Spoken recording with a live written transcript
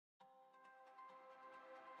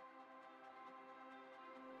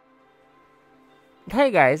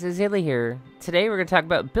Hey guys, Ezilii here. Today we're going to talk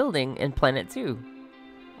about building in Planet Zoo.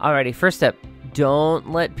 Alrighty, first step,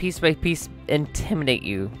 don't let piece by piece intimidate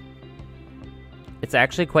you. It's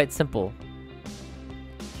actually quite simple.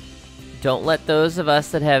 Don't let those of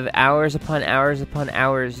us that have hours upon hours upon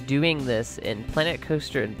hours doing this in Planet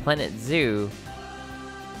Coaster and Planet Zoo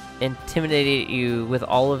intimidate you with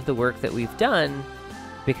all of the work that we've done,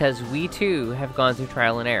 because we too have gone through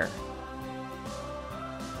trial and error.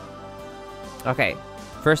 Okay,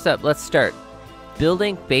 first up, let's start.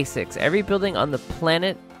 Building basics. Every building on the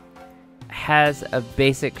planet has a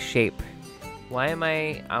basic shape. Why am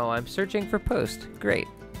I... Oh, I'm searching for post. Great.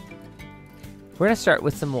 We're going to start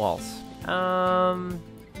with some walls.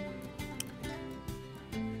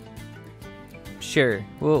 Sure,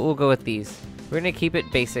 we'll go with these. We're going to keep it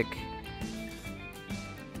basic.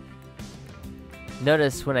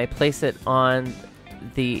 Notice when I place it on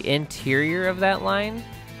the interior of that line,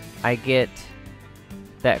 I get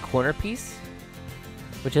that corner piece,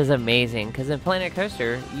 which is amazing, because in Planet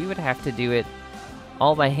Coaster you would have to do it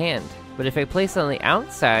all by hand, but if I place it on the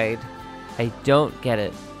outside I don't get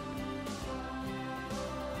it.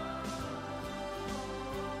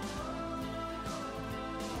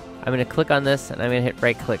 I'm going to click on this and I'm going to hit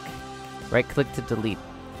right click to delete.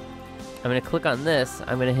 I'm going to click on this,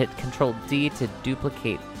 I'm going to hit Control D to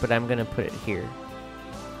duplicate, but I'm going to put it here.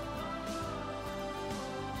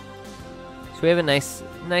 We have a nice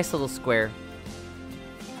little square.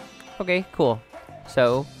 Okay, cool.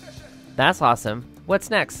 So, that's awesome.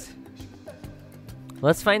 What's next?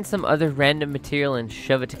 Let's find some other random material and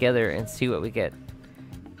shove it together and see what we get.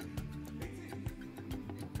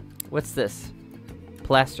 What's this?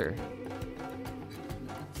 Plaster.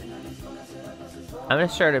 I'm gonna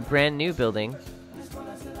start a brand new building.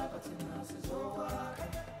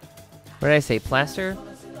 What did I say? Plaster?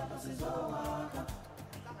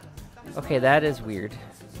 Okay, that is weird.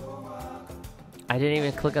 I didn't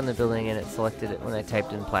even click on the building and it selected it when I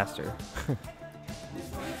typed in plaster.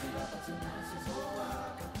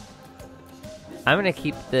 I'm gonna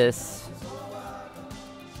keep this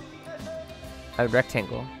a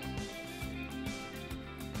rectangle.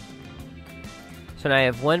 So now I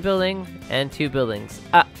have one building and two buildings.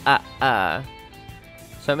 So I'm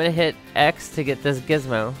gonna hit X to get this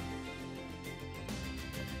gizmo.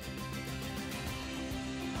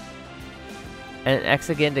 And X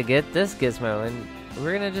again to get this gizmo, and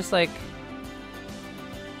we're gonna just like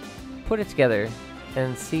put it together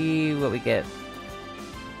and see what we get.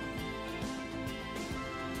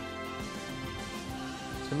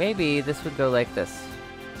 So maybe this would go like this,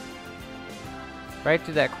 right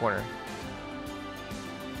through that corner.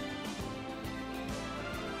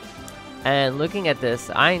 And looking at this,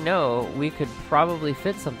 I know we could probably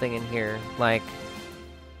fit something in here, like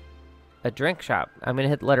a drink shop. I'm going to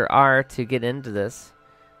hit the letter R to get into this.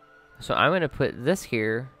 So I'm going to put this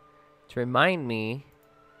here to remind me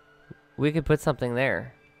we could put something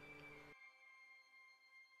there.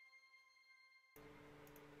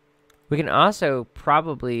 We can also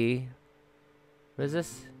probably... What is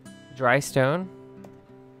this? Dry stone?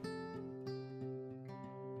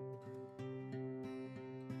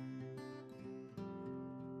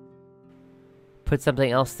 Put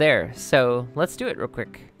something else there. So let's do it real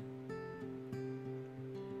quick.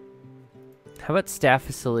 How about staff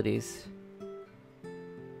facilities?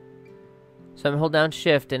 So I'm hold down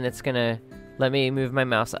shift and it's gonna let me move my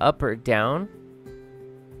mouse up or down,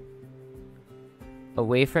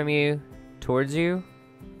 away from you, towards you.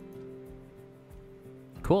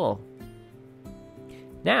 Cool.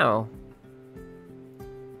 Now,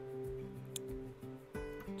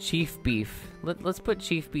 Chief Beef. Let's put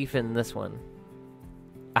Chief Beef in this one.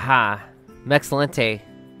 Aha, Mexcellente.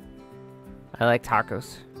 I like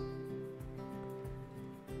tacos.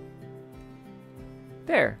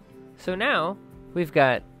 There. So now we've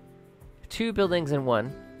got two buildings in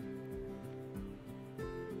one.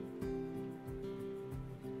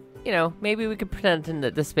 You know, maybe we could pretend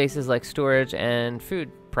that this space is like storage and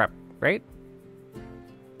food prep, right?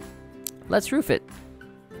 Let's roof it.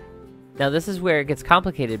 Now this is where it gets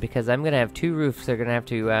complicated because I'm going to have two roofs. They're going to have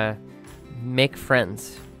to make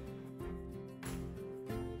friends.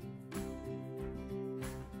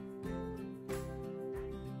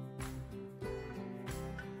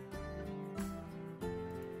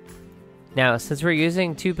 Now, since we're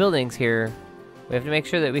using two buildings here, we have to make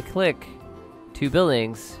sure that we click two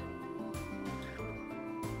buildings.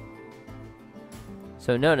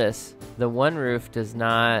 So notice, the one roof does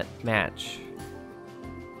not match.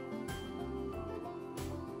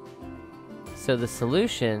 So the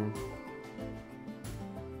solution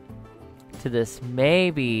to this may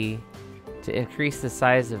be to increase the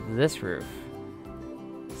size of this roof.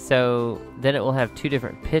 So then it will have two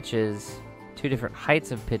different pitches, two different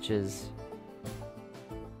heights of pitches,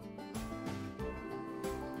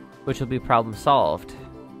 which will be problem solved.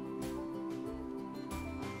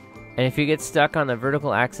 And if you get stuck on the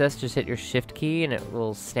vertical axis, just hit your shift key and it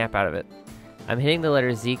will snap out of it. I'm hitting the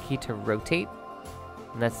letter Z key to rotate,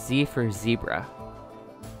 and that's Z for zebra.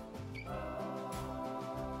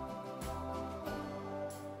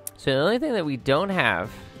 So the only thing that we don't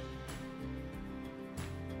have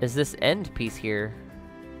is this end piece here.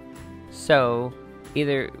 So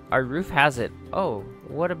either our roof has it. Oh,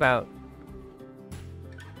 what about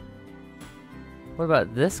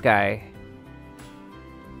this guy?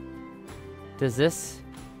 Does this?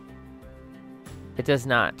 It does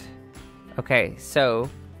not. Okay, so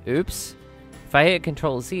oops. If I hit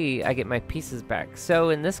Control Z, I get my pieces back. So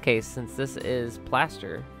in this case, since this is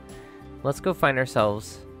plaster, let's go find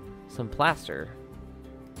ourselves some plaster.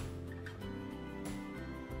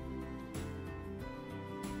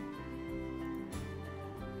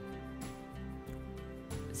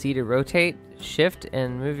 Z to rotate, shift,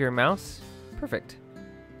 and move your mouse. Perfect.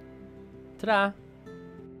 Ta-da!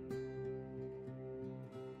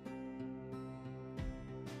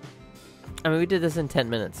 I mean, we did this in 10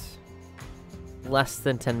 minutes. Less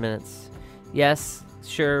than 10 minutes. Yes,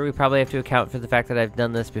 sure, we probably have to account for the fact that I've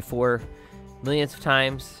done this before millions of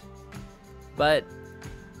times. But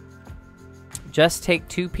just take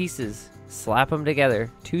two pieces, slap them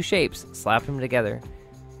together. Two shapes, slap them together.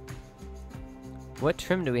 What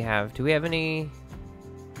trim do we have? Do we have any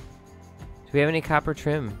copper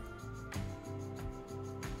trim?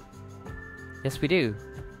 Yes, we do.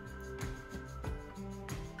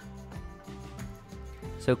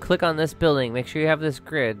 So click on this building, make sure you have this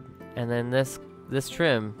grid, and then this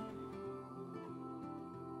trim.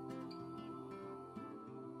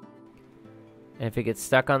 And if it gets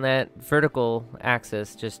stuck on that vertical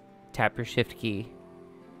axis, just tap your shift key.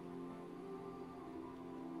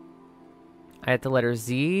 I hit the letter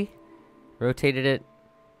Z, rotated it.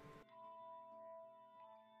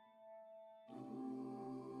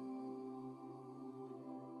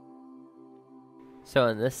 So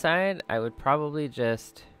on this side, I would probably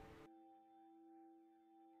just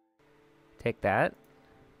take that.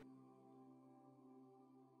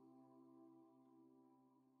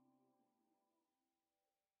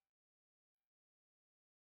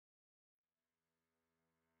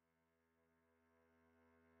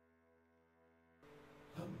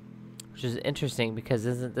 Which is interesting because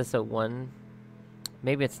isn't this a 1?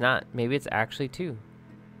 Maybe it's not. Maybe it's actually 2.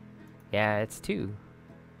 Yeah, it's 2.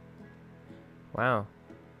 Wow.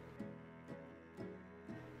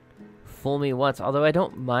 Fool me once, although I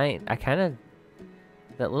don't mind. I kind of...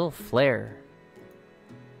 that little flare.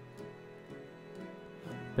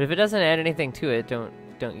 But if it doesn't add anything to it,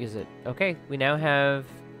 don't use it. Okay, we now have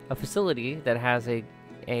a facility that has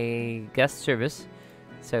a guest service.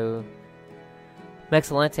 So,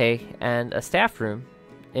 Mexilente and a staff room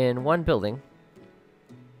in one building.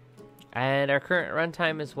 And our current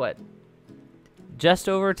runtime is what? Just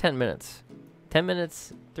over 10 minutes. 10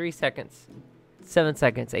 minutes, 3 seconds, 7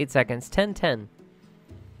 seconds, 8 seconds, 10, 10.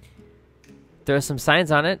 Throw some signs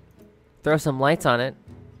on it. Throw some lights on it.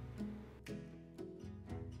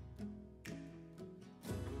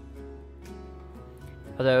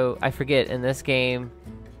 Although, I forget, in this game,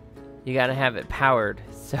 you gotta have it powered,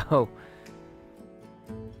 so...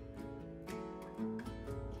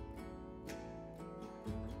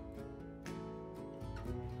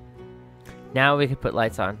 Now we can put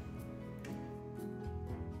lights on.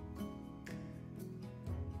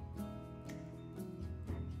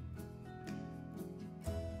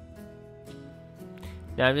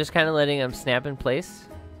 Now I'm just kind of letting them snap in place.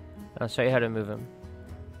 I'll show you how to move them.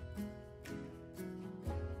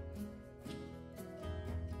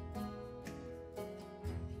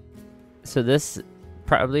 So this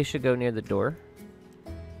probably should go near the door.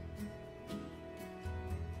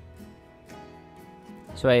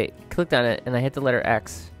 So I clicked on it and I hit the letter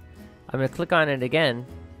X. I'm going to click on it again.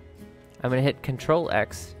 I'm going to hit Control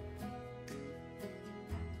X.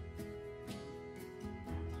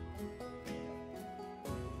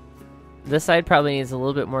 This side probably needs a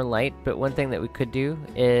little bit more light, but one thing that we could do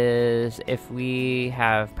is if we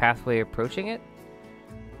have pathway approaching it,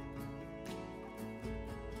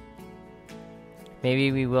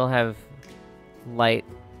 maybe we will have light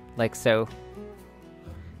like so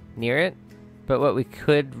near it. But what we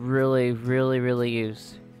could really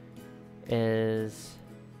use is,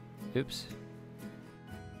 oops,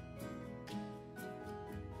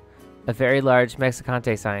 a very large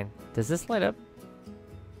Mexicante sign. Does this light up?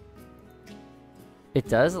 It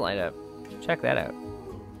does light up. Check that out.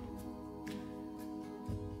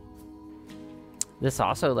 This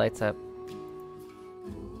also lights up.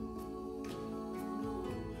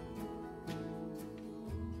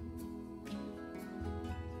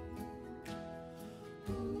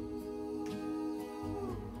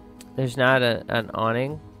 There's not an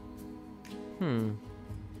awning.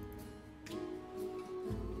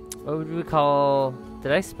 What would we call...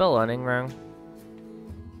 Did I spell awning wrong?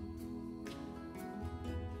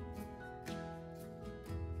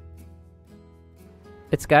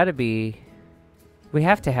 It's gotta be... We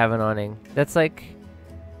have to have an awning. That's like...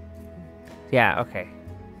 Yeah, okay.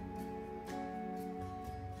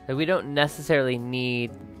 Like, we don't necessarily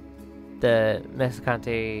need the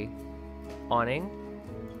Mescante awning,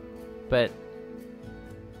 but...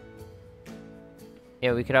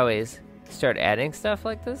 Yeah, we could always start adding stuff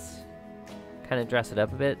like this. Kind of dress it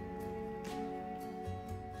up a bit.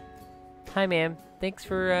 Hi, ma'am. Thanks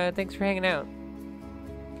for hanging out.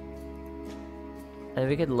 And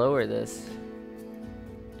we could lower this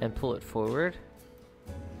and pull it forward.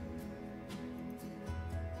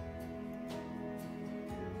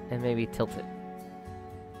 And maybe tilt it.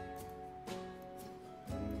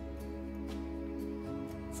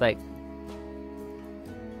 It's like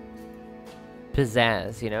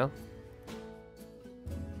pizzazz, you know?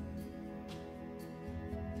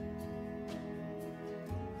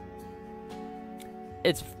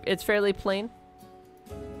 It's fairly plain,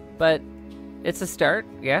 but it's a start,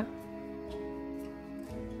 yeah.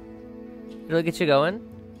 It'll get you going.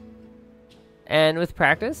 And with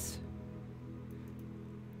practice,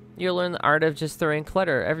 you'll learn the art of just throwing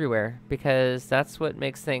clutter everywhere, because that's what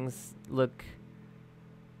makes things look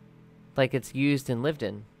like it's used and lived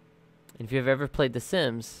in. If you've ever played The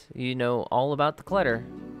Sims, you know all about the clutter.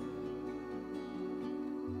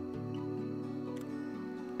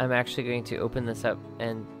 I'm actually going to open this up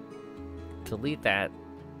and delete that.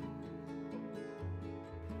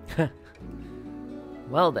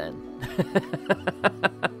 Well then.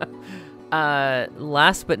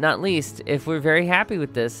 Last but not least, if we're very happy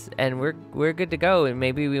with this and we're good to go, and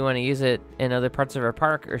maybe we want to use it in other parts of our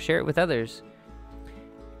park or share it with others,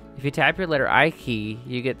 if you tap your letter I key,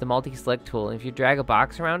 you get the multi-select tool. And if you drag a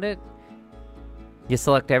box around it, you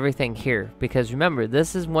select everything here. Because remember,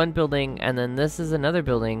 this is one building and then this is another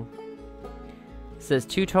building. It says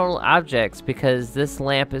 2 total objects because this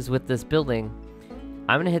lamp is with this building.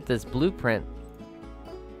 I'm going to hit this blueprint.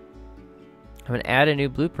 I'm going to add a new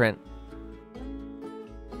blueprint.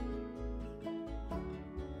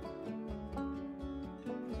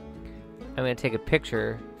 I'm going to take a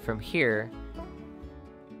picture from here.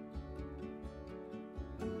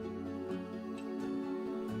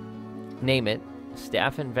 Name it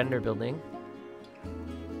Staff and Vendor Building.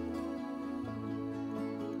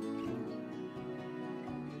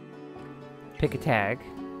 Pick a tag.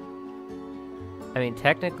 I mean,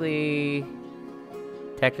 technically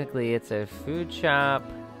it's a food shop.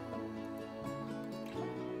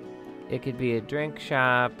 It could be a drink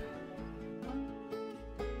shop.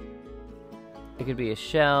 It could be a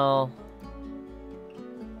shell.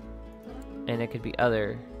 And it could be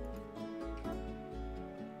other.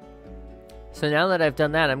 So now that I've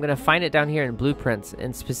done that, I'm going to find it down here in blueprints.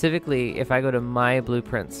 And specifically, if I go to my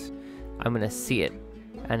blueprints, I'm going to see it.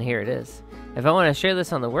 And here it is. If I want to share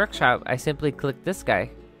this on the workshop, I simply click this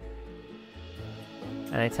guy.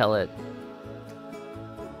 And I tell it.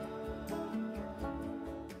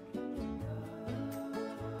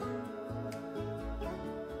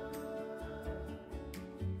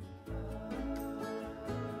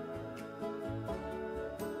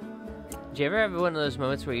 Do you ever have one of those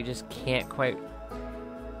moments where you just can't quite,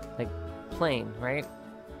 like, plain, right?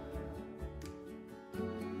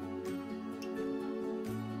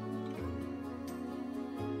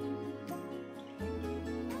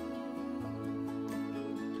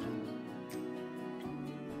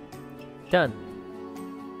 Done.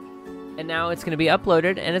 And now it's going to be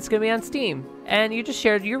uploaded and it's going to be on Steam. And you just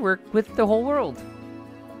shared your work with the whole world.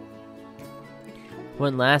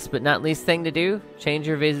 One last but not least thing to do, change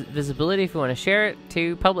your visibility if you want to share it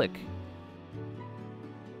to public.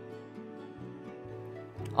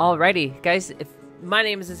 Alrighty, guys, my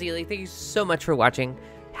name is Ezilii. Thank you so much for watching.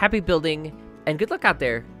 Happy building, and good luck out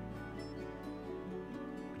there.